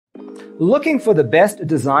Looking for the best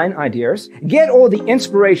design ideas? Get all the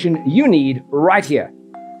inspiration you need right here.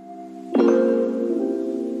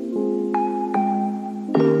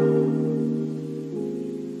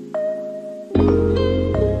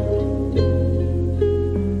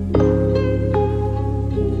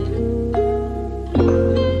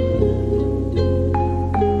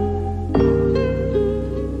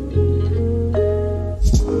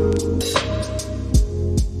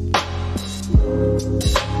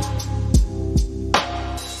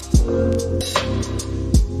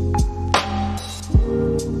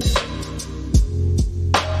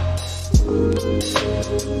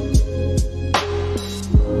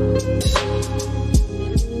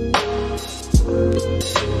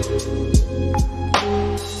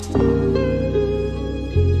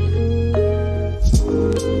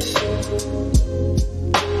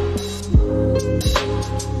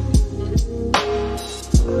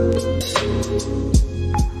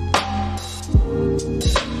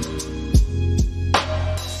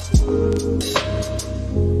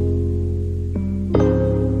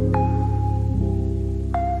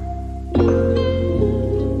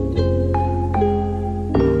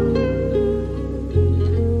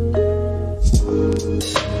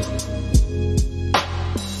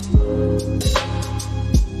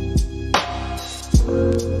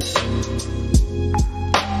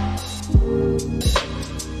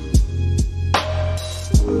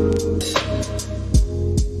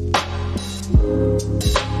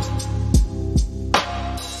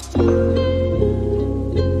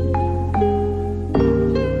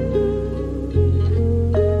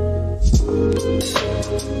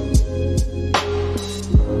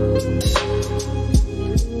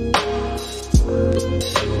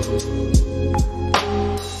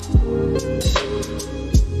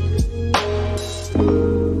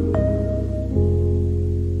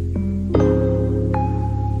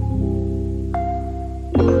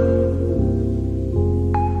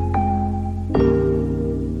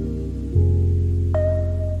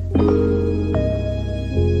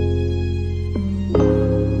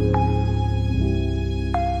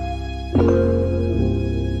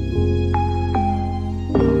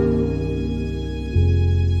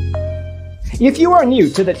 If you are new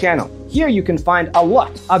to the channel, here you can find a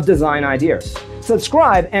lot of design ideas.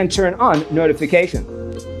 Subscribe and turn on notifications.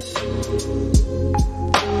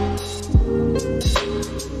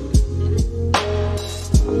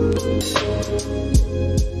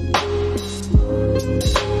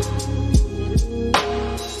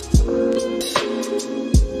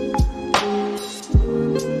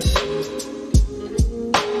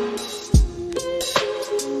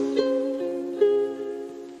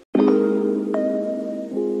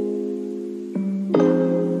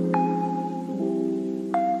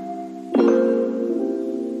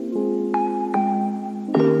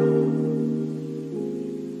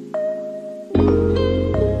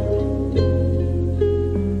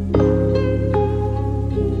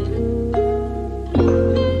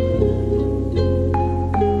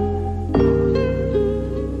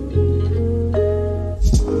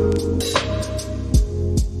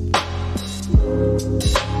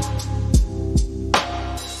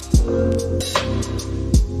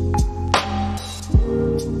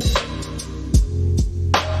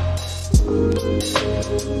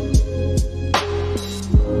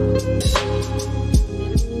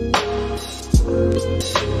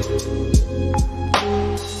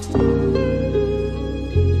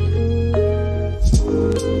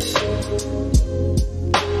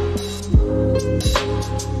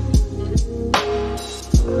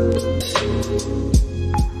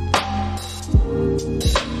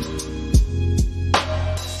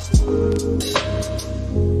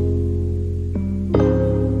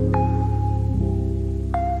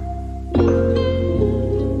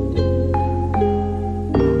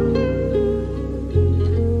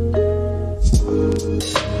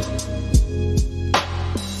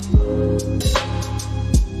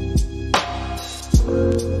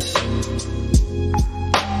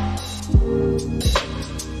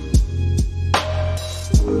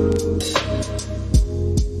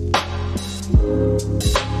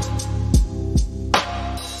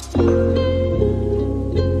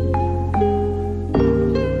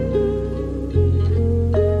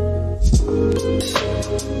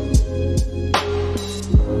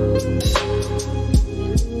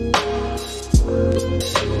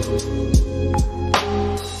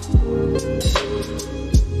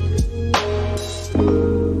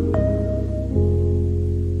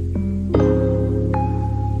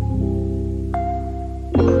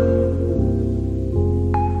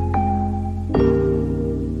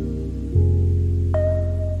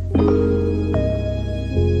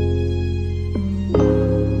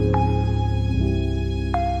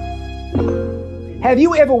 Have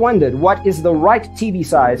you ever wondered what is the right TV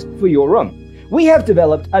size for your room? We have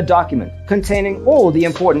developed a document containing all the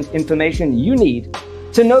important information you need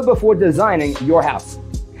to know before designing your house.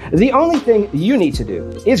 The only thing you need to do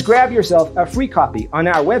is grab yourself a free copy on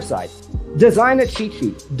our website,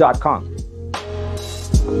 designercheatsheet.com.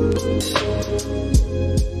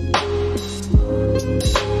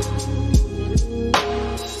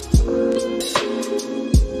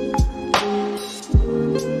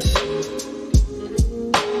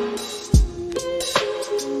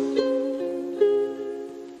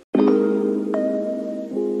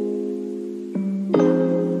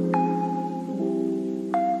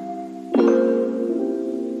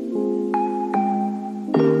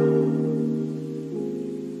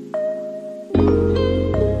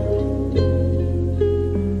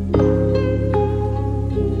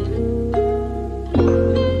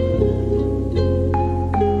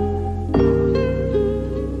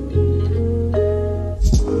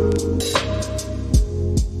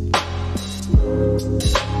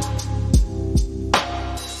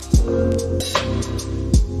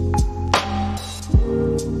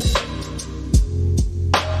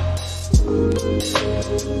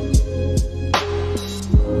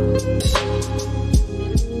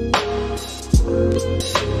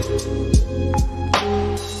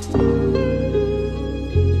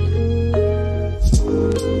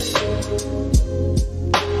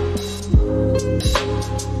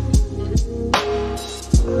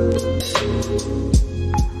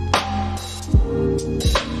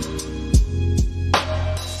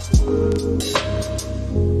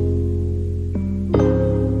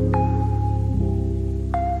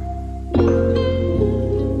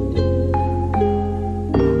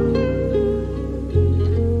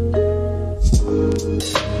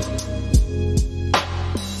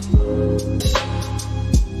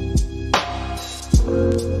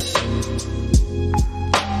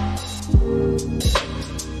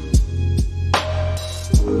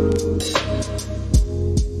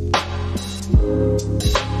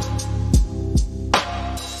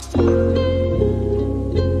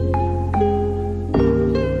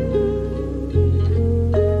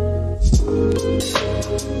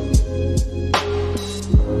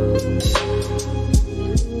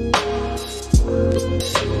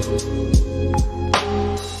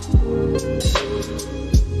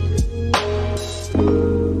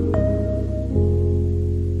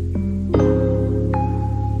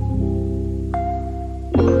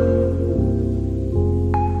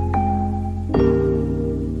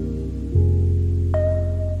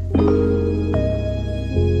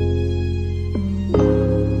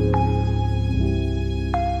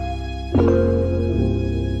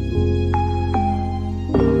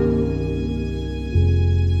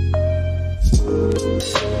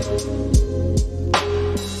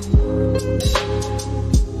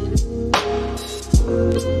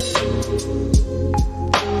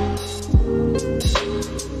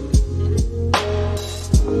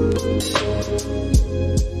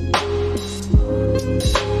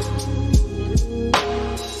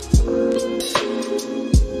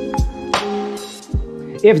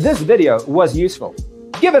 If this video was useful,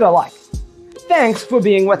 give it a like. Thanks for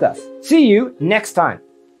being with us. See you next time.